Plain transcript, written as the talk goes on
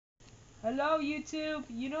Hello YouTube,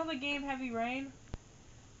 you know the game Heavy Rain?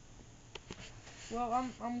 Well,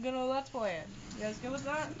 I'm gonna let's play it. You guys good with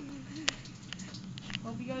that?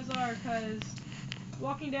 Hope you guys are, cause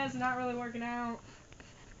Walking Dead's not really working out.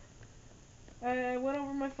 I went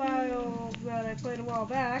over my file that I played a while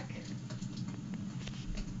back.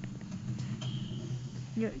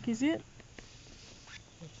 Yeah, can you see it?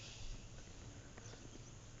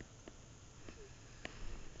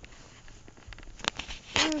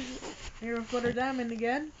 Here with Butter Diamond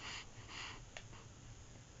again.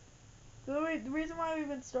 The reason why we've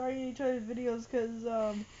been starting each other's videos, cause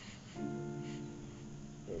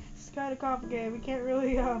it's kind of complicated. We can't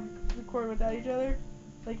really record without each other.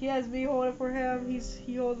 Like he has me hold it for him.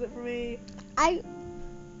 He holds it for me.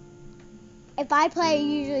 If I play, I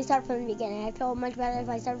usually start from the beginning. I feel much better if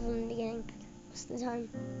I start from the beginning most of the time.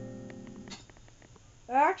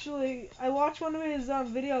 Actually, I watched one of his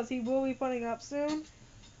videos. He will be putting up soon.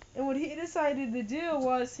 And what he decided to do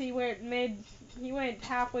was he went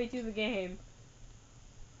halfway through the game.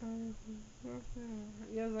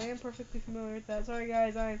 Yes, I am perfectly familiar with that. Sorry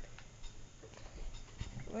guys,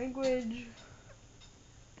 language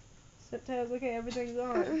subtitles. Okay, everything's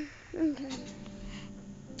on. Okay.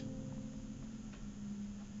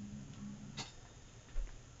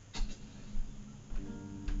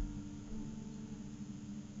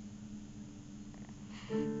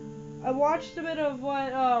 I watched a bit of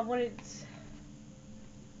what it's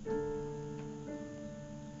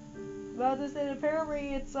about this, and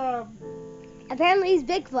apparently it's Apparently he's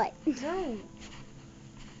Bigfoot. no.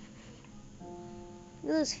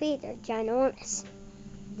 Those feet are ginormous.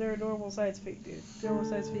 They're normal size feet, dude. Normal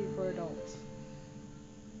size feet for adults.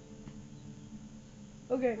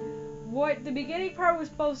 Okay, what the beginning part was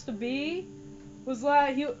supposed to be was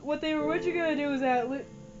like what they were originally gonna do was that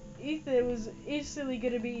Ethan was instantly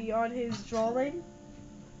gonna be on his drawing,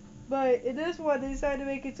 but in this one they decided to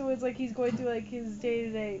make it so it's like he's going through like his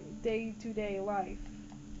day to day life.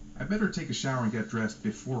 I better take a shower and get dressed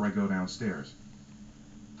before I go downstairs.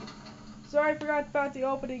 Sorry, I forgot about the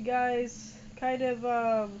opening, guys. Kind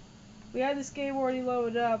of we had this game already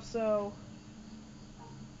loaded up, so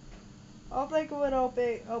I'll think of an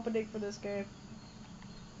opening for this game.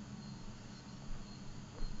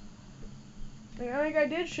 I think I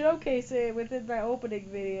did showcase it within that opening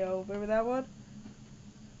video. Remember that one?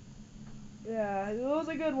 Yeah, it was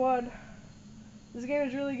a good one. This game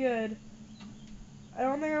is really good. I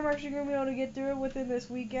don't think I'm actually going to be able to get through it within this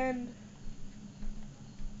weekend.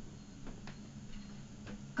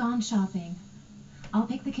 Gone shopping. I'll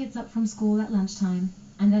pick the kids up from school at lunchtime,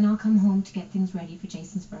 and then I'll come home to get things ready for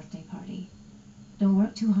Jason's birthday party. Don't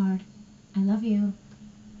work too hard. I love you.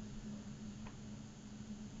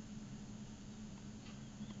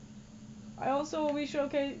 I also will be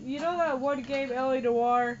showcasing, you know that one game, LA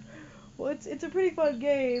Noire? Well, it's a pretty fun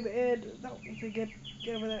game, and, no, to get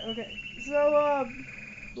over there, okay. So,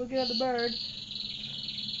 looking at the bird.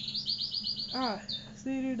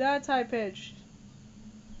 See, dude, that's high pitched.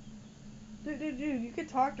 Dude, you can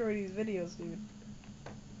talk during these videos, dude.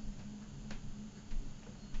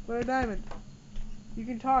 Blair Diamond, you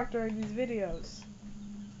can talk during these videos.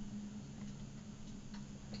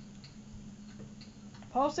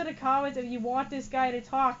 Post in the comments if you want this guy to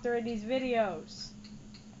talk during these videos.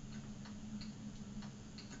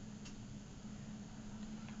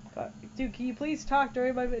 Dude, can you please talk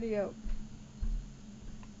during my video?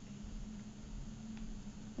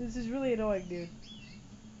 This is really annoying, dude.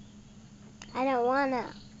 I don't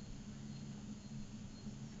wanna.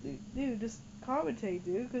 Dude, just commentate,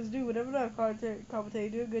 dude. Cause, dude, whenever I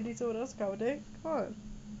commentate, dude, I'm gonna need someone else to commentate. Come on.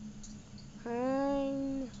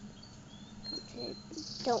 I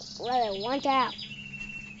don't really want that.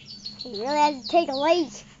 You really have to take a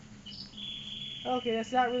leak. Okay,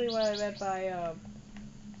 that's not really what I meant by,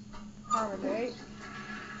 commentate.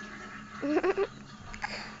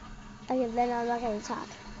 Okay, then I'm not gonna talk.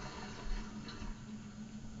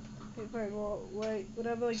 Okay, fine, well, wait.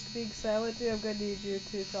 Whenever, like, being silent, dude, I'm gonna need you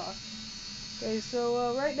to talk. Okay,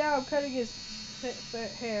 so, right now I'm cutting his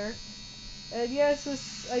hair. And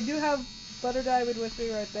yes, I do have Butter Diamond with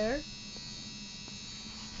me right there.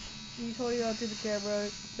 He's holding on to the camera.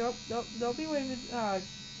 Nope, don't be waving. That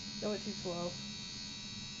went too slow.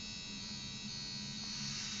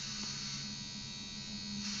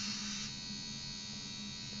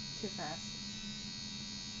 Too fast.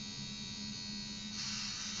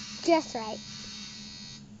 Just right.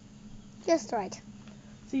 Just right.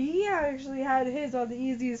 See, he actually had his on the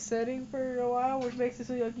easiest setting for a while, which makes it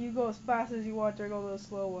so like, you go as fast as you want during all those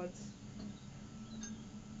slow ones.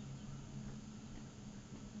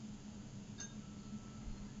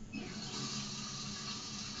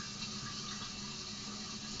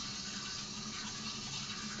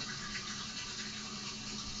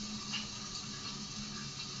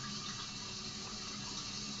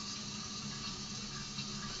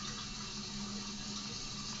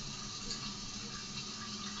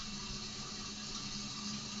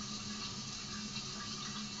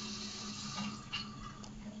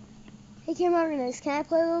 Hey, Kim Organist, can I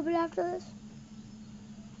play a little bit after this?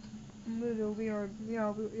 It'll be on,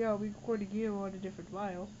 I'll be recording you on a different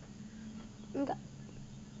file. Okay. I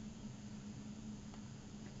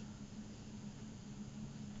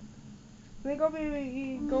think I'll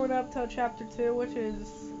be going up to chapter 2, which is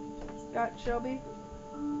Scott Shelby.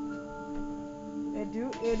 And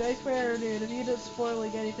I swear, dude, if you end up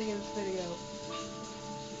spoiling anything in this video,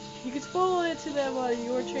 you can spoil it to them on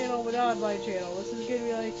your channel but not on my channel. This is gonna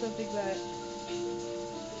be like something that...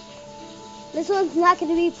 This one's not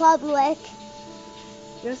going to be public.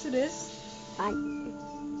 Yes, it is. Fine.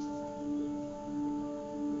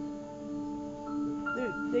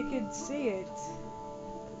 Dude, they can see it.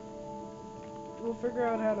 We'll figure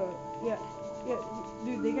out how to... Yeah,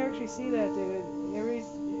 dude, they can actually see that, dude. Every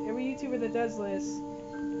YouTuber that does this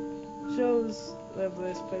shows them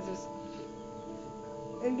this, but just...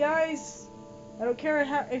 And guys, I don't care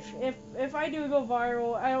how... If I do go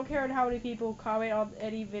viral, I don't care how many people comment on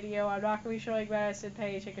any video. I'm not going to be showing Madison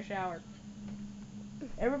Pay take a shower.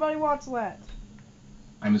 Everybody wants that.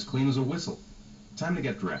 I'm as clean as a whistle. Time to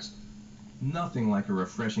get dressed. Nothing like a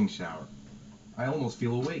refreshing shower. I almost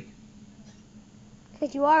feel awake.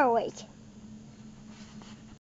 Because you are awake.